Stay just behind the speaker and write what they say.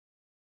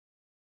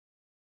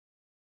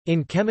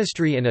In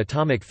chemistry and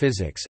atomic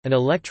physics, an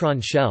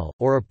electron shell,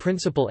 or a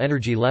principal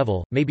energy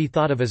level, may be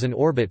thought of as an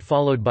orbit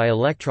followed by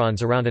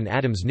electrons around an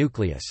atom's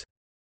nucleus.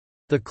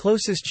 The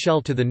closest shell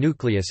to the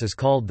nucleus is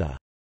called the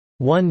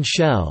one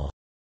shell,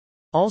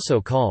 also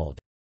called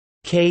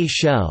K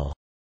shell,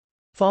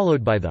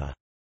 followed by the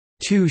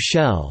two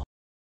shell,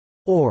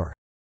 or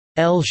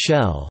L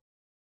shell,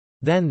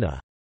 then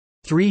the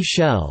three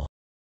shell,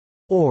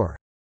 or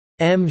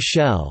M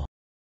shell,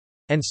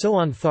 and so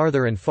on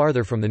farther and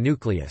farther from the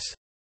nucleus.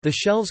 The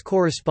shells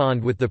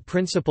correspond with the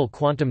principal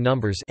quantum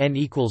numbers n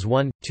equals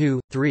 1, 2,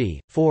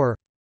 3, 4,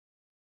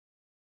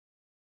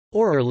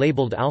 or are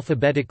labeled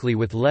alphabetically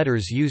with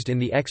letters used in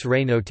the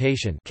X-ray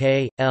notation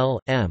K, L,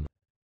 M.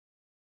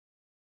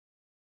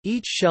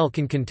 Each shell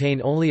can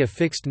contain only a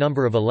fixed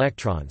number of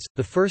electrons.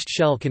 The first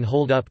shell can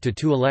hold up to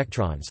 2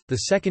 electrons,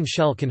 the second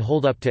shell can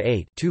hold up to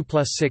 8 2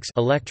 plus 6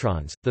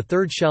 electrons, the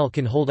third shell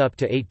can hold up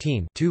to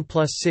 18 2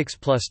 plus 6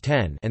 plus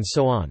 10, and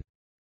so on.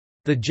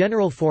 The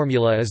general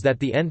formula is that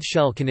the nth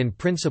shell can in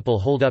principle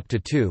hold up to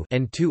 2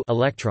 n2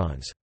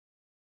 electrons.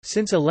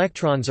 Since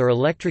electrons are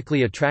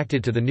electrically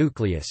attracted to the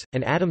nucleus,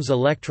 an atom's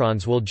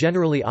electrons will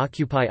generally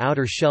occupy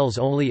outer shells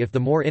only if the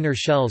more inner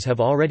shells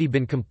have already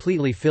been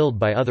completely filled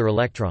by other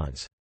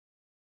electrons.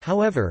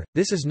 However,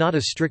 this is not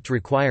a strict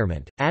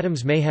requirement.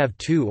 Atoms may have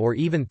 2 or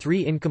even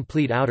 3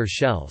 incomplete outer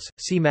shells.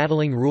 See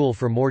Madelung rule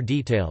for more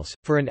details.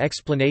 For an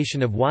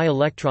explanation of why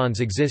electrons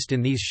exist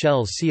in these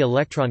shells, see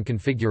electron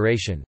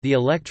configuration. The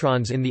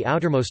electrons in the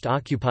outermost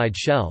occupied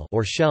shell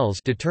or shells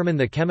determine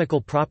the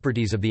chemical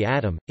properties of the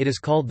atom. It is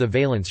called the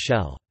valence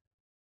shell.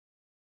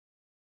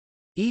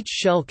 Each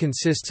shell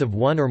consists of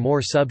one or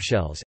more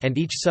subshells, and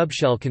each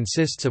subshell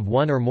consists of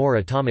one or more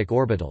atomic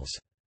orbitals.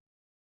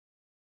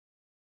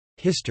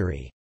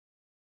 History.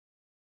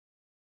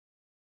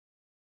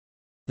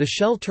 The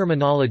shell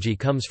terminology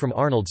comes from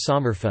Arnold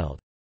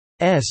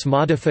Sommerfeld's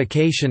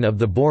modification of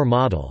the Bohr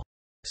model.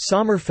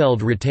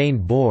 Sommerfeld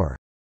retained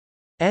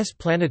Bohr's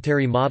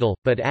planetary model,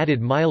 but added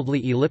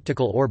mildly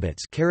elliptical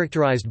orbits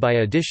characterized by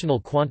additional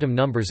quantum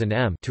numbers and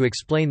m to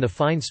explain the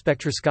fine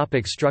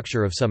spectroscopic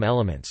structure of some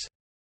elements.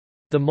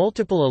 The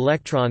multiple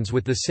electrons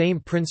with the same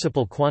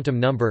principal quantum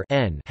number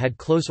n had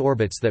close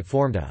orbits that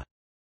formed a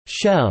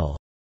shell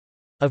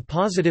of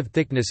positive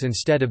thickness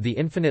instead of the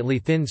infinitely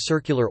thin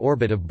circular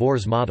orbit of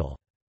Bohr's model.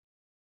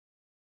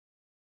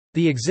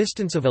 The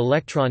existence of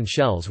electron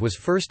shells was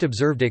first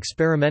observed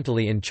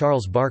experimentally in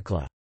Charles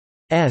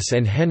Barclay's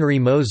and Henry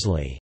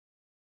Moseley's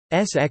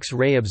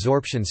X-ray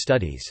absorption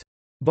studies.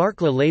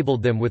 Barclay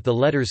labeled them with the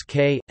letters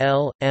K,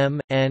 L, M,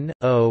 N,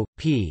 O,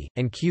 P,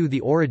 and Q.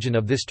 The origin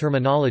of this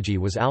terminology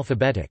was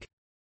alphabetic.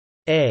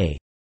 A,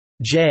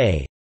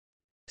 J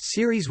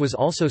series was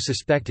also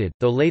suspected,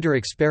 though later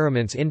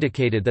experiments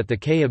indicated that the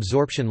K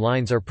absorption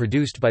lines are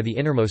produced by the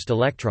innermost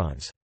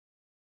electrons.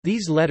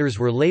 These letters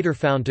were later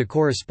found to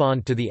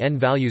correspond to the n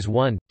values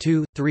 1,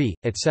 2, 3,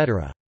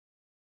 etc.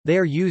 They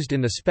are used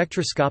in the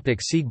spectroscopic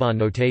Siegbahn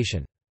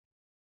notation.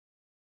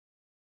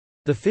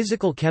 The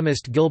physical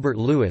chemist Gilbert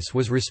Lewis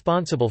was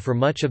responsible for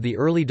much of the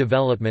early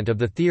development of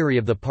the theory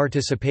of the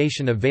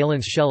participation of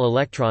valence shell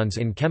electrons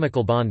in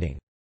chemical bonding.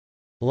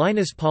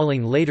 Linus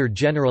Pauling later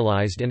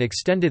generalized and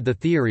extended the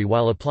theory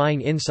while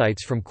applying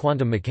insights from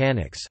quantum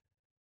mechanics.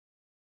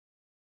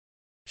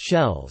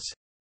 Shells.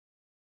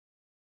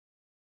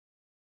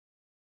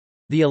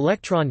 The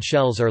electron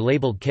shells are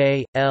labeled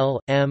K, L,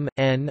 M,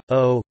 N,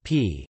 O,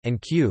 P,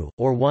 and Q,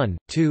 or 1,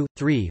 2,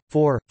 3,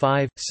 4,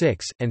 5,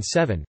 6, and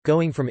 7,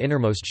 going from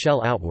innermost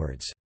shell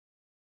outwards.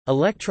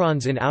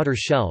 Electrons in outer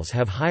shells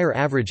have higher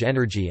average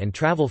energy and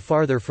travel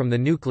farther from the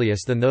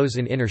nucleus than those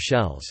in inner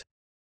shells.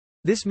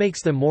 This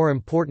makes them more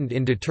important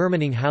in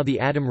determining how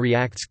the atom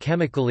reacts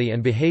chemically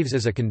and behaves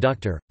as a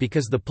conductor,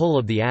 because the pull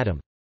of the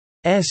atom's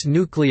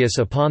nucleus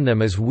upon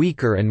them is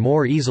weaker and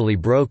more easily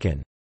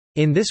broken.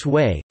 In this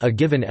way, a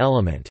given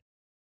element's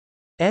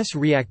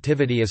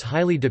reactivity is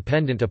highly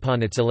dependent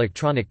upon its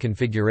electronic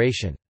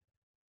configuration.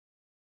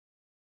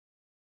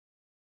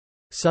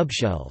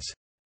 Subshells.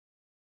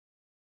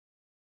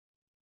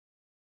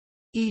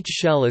 Each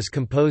shell is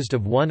composed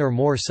of one or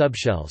more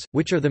subshells,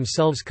 which are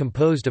themselves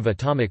composed of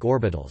atomic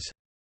orbitals.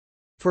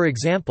 For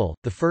example,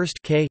 the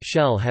first K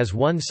shell has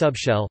one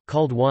subshell,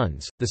 called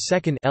 1s, the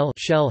second L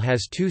shell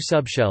has two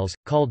subshells,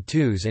 called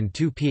 2s and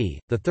 2p,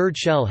 the third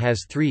shell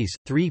has 3s,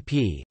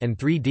 3p, and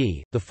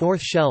 3d, the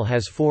fourth shell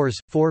has 4s,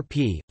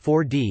 4p,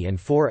 4d and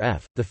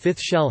 4f, the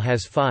fifth shell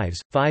has 5s,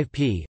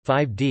 5p,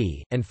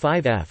 5d, and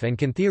 5f and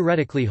can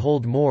theoretically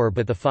hold more,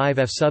 but the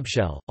 5f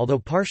subshell, although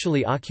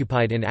partially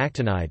occupied in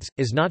actinides,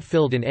 is not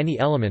filled in any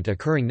element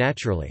occurring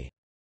naturally.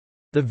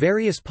 The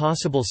various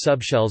possible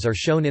subshells are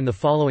shown in the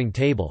following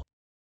table.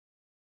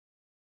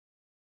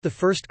 The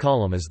first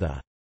column is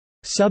the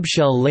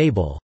subshell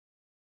label,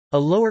 a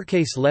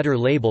lowercase letter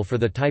label for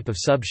the type of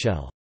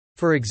subshell.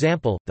 For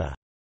example, the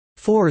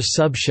 4s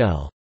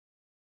subshell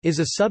is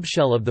a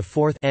subshell of the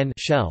fourth N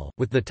shell,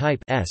 with the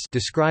type S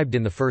described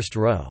in the first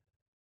row.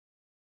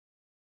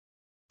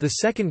 The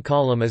second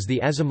column is the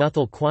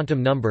azimuthal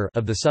quantum number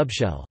of the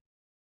subshell.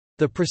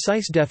 The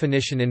precise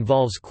definition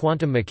involves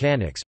quantum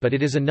mechanics, but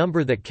it is a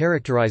number that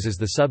characterizes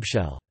the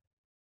subshell.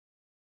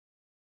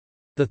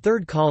 The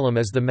third column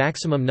is the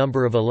maximum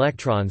number of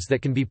electrons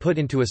that can be put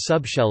into a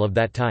subshell of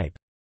that type.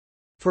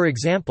 For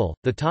example,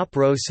 the top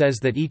row says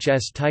that each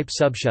S-type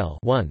subshell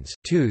 1s,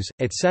 2s,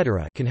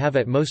 etc. can have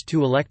at most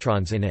 2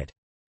 electrons in it.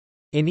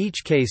 In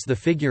each case the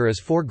figure is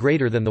 4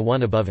 greater than the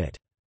one above it.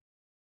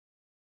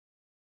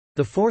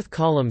 The fourth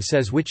column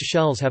says which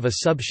shells have a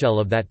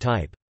subshell of that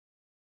type.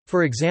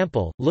 For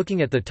example,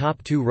 looking at the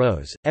top 2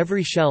 rows,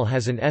 every shell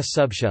has an S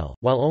subshell,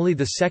 while only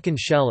the second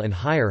shell and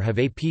higher have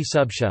a P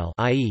subshell,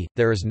 i.e.,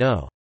 there is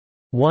no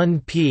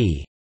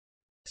 1p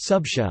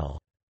subshell.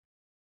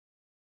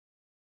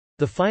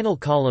 The final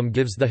column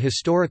gives the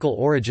historical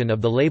origin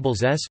of the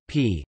labels S,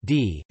 P,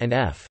 D, and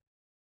F.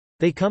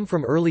 They come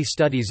from early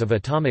studies of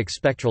atomic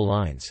spectral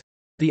lines.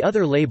 The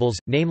other labels,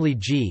 namely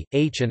G,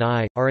 H and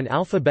I, are an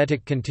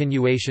alphabetic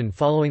continuation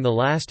following the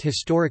last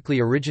historically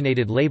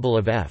originated label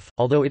of F.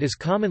 Although it is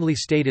commonly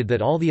stated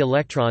that all the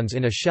electrons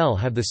in a shell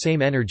have the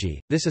same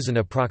energy, this is an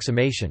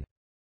approximation.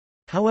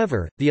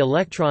 However, the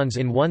electrons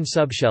in one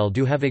subshell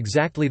do have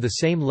exactly the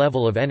same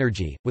level of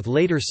energy, with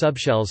later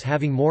subshells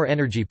having more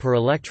energy per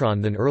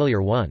electron than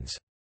earlier ones.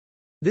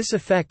 This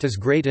effect is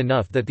great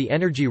enough that the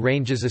energy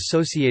ranges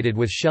associated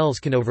with shells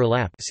can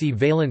overlap. See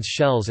valence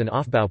shells and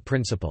Aufbau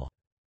principle.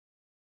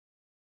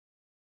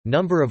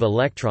 Number of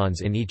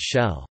electrons in each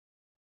shell.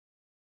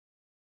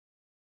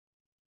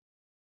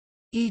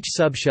 Each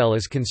subshell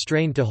is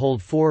constrained to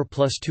hold 4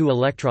 plus 2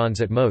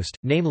 electrons at most,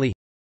 namely,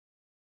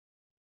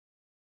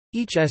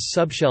 each S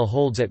subshell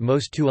holds at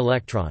most 2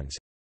 electrons.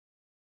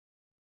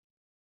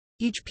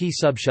 Each P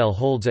subshell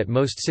holds at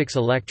most 6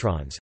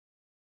 electrons.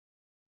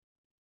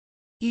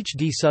 Each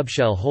D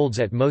subshell holds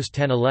at most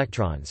 10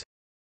 electrons.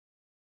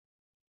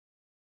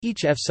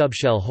 Each F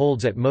subshell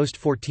holds at most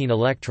 14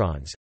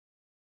 electrons.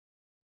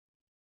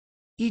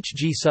 Each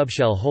G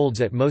subshell holds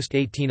at most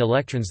 18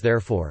 electrons.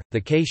 Therefore, the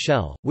K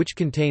shell, which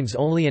contains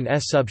only an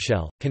S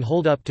subshell, can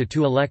hold up to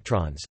 2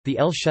 electrons. The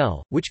L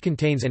shell, which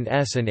contains an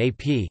S and a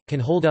P,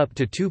 can hold up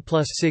to 2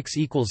 plus 6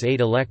 equals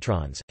 8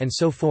 electrons, and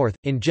so forth.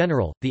 In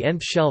general, the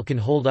nth shell can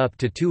hold up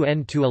to 2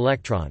 N2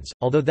 electrons,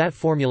 although that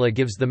formula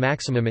gives the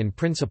maximum in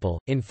principle.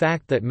 In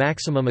fact, that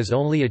maximum is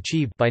only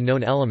achieved by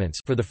known elements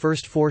for the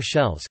first 4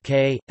 shells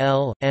K,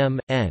 L, M,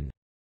 N.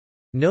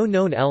 No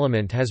known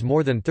element has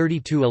more than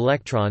 32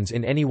 electrons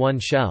in any one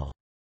shell.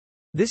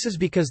 This is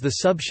because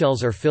the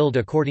subshells are filled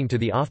according to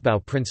the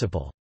Aufbau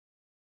principle.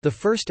 The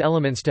first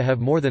elements to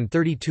have more than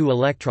 32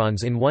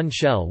 electrons in one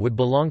shell would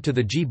belong to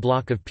the G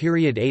block of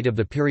period 8 of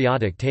the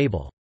periodic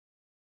table.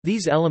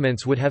 These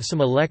elements would have some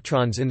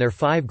electrons in their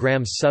 5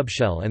 grams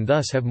subshell and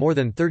thus have more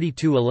than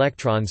 32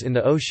 electrons in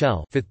the O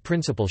shell, fifth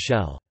principal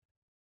shell.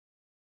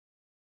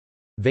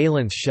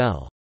 Valence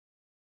shell.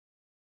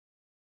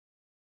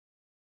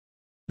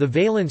 The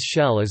valence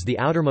shell is the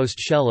outermost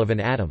shell of an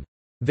atom.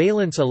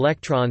 Valence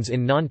electrons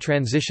in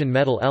non-transition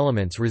metal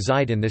elements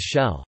reside in this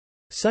shell.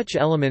 Such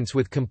elements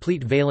with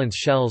complete valence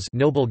shells,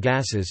 noble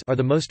gases, are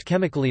the most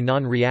chemically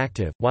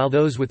non-reactive, while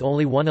those with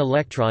only 1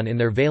 electron in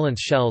their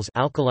valence shells,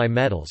 alkali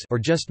metals, or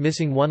just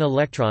missing 1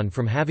 electron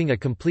from having a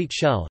complete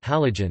shell,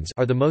 halogens,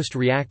 are the most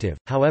reactive.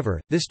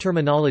 However, this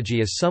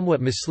terminology is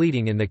somewhat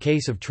misleading in the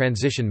case of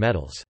transition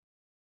metals.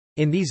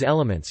 In these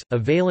elements, a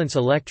valence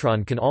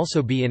electron can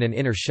also be in an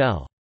inner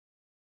shell.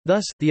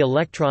 Thus, the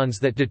electrons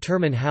that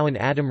determine how an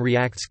atom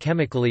reacts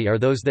chemically are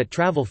those that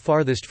travel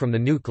farthest from the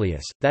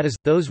nucleus, that is,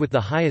 those with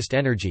the highest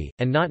energy,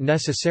 and not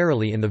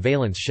necessarily in the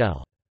valence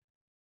shell.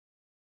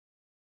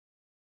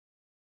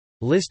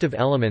 List of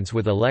elements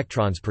with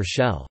electrons per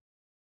shell.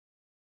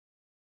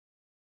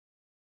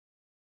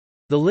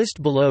 The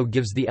list below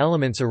gives the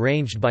elements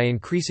arranged by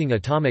increasing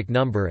atomic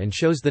number and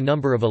shows the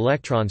number of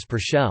electrons per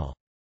shell.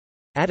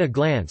 At a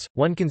glance,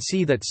 one can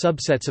see that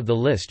subsets of the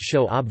list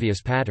show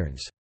obvious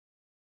patterns.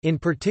 In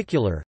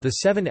particular, the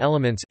 7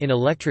 elements in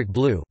electric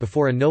blue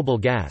before a noble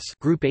gas,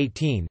 group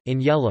 18,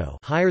 in yellow,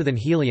 higher than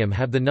helium,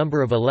 have the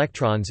number of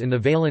electrons in the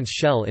valence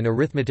shell in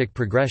arithmetic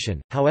progression.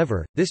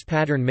 However, this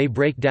pattern may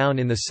break down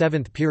in the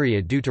 7th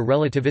period due to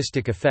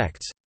relativistic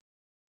effects.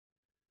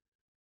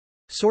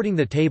 Sorting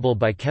the table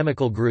by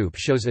chemical group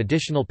shows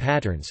additional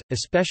patterns,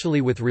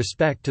 especially with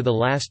respect to the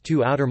last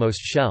 2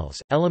 outermost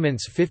shells.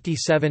 Elements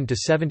 57 to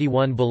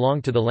 71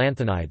 belong to the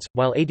lanthanides,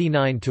 while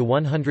 89 to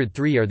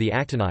 103 are the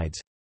actinides.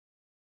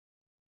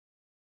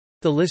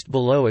 The list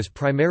below is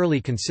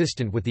primarily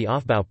consistent with the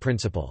Aufbau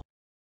principle.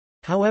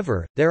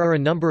 However, there are a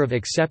number of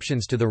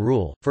exceptions to the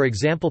rule. For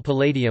example,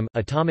 palladium,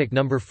 atomic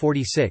number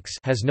 46,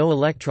 has no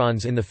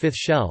electrons in the 5th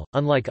shell,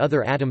 unlike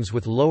other atoms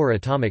with lower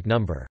atomic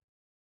number.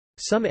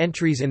 Some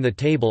entries in the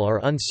table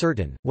are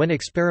uncertain, when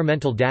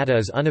experimental data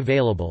is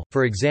unavailable.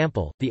 For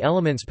example, the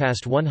elements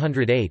past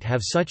 108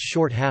 have such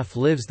short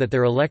half-lives that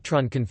their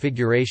electron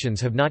configurations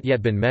have not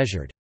yet been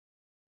measured.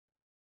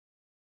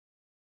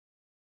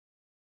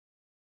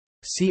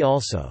 See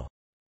also: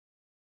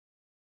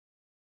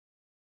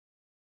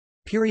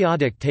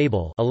 Periodic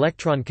table,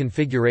 electron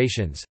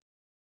configurations,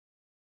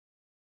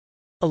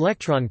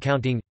 electron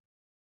counting,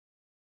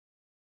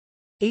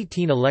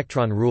 18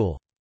 electron rule.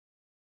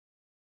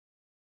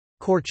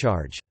 Core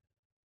charge.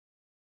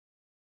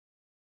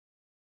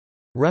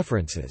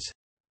 References